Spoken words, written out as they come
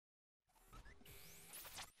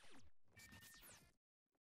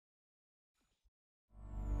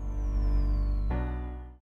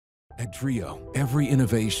At Dreo, every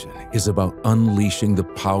innovation is about unleashing the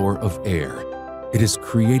power of air. It is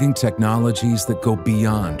creating technologies that go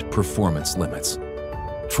beyond performance limits,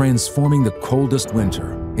 transforming the coldest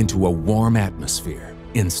winter into a warm atmosphere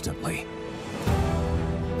instantly.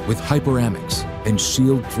 With hyperamics and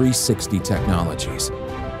Shield 360 technologies,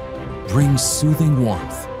 bring soothing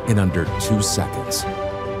warmth in under 2 seconds.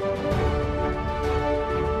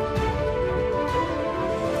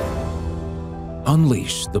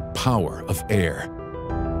 Unleash the power of air.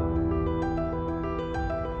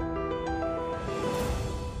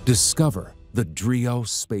 Discover the Dreo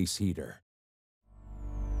Space Heater.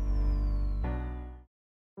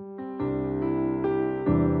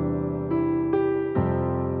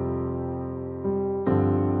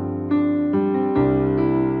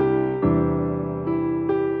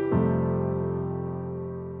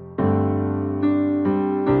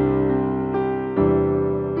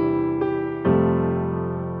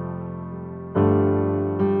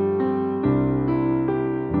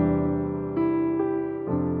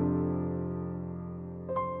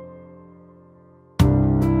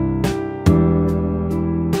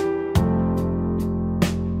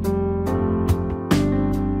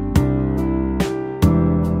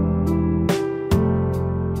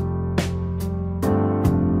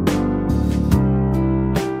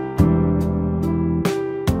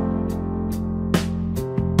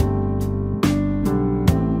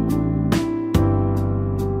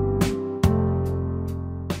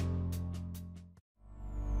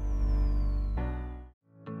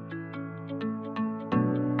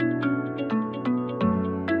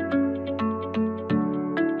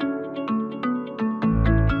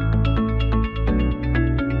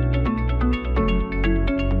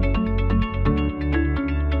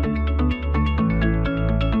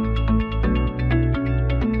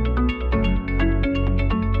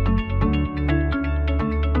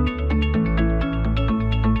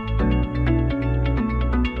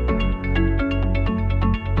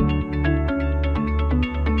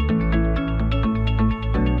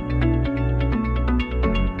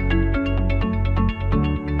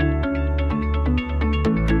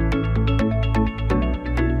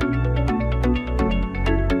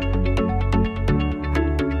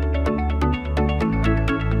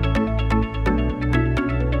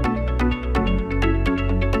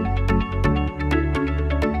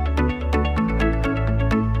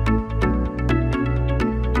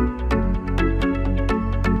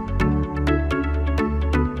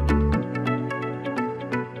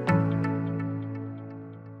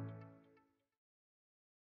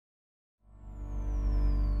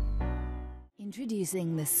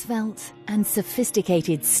 Introducing the svelte and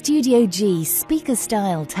sophisticated Studio G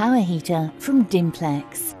speaker-style tower heater from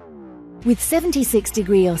Dimplex. With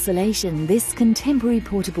 76-degree oscillation, this contemporary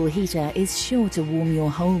portable heater is sure to warm your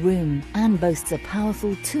whole room and boasts a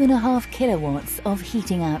powerful 2.5 kilowatts of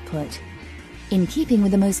heating output. In keeping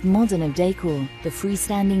with the most modern of decor, the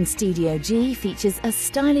freestanding Studio G features a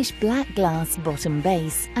stylish black glass bottom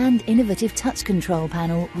base and innovative touch control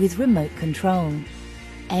panel with remote control.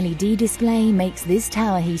 LED display makes this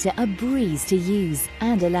tower heater a breeze to use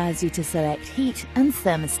and allows you to select heat and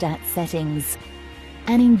thermostat settings.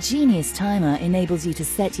 An ingenious timer enables you to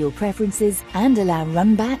set your preferences and allow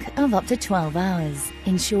run back of up to 12 hours,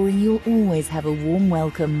 ensuring you'll always have a warm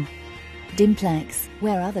welcome. Dimplex,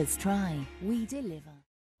 where others try, we deliver.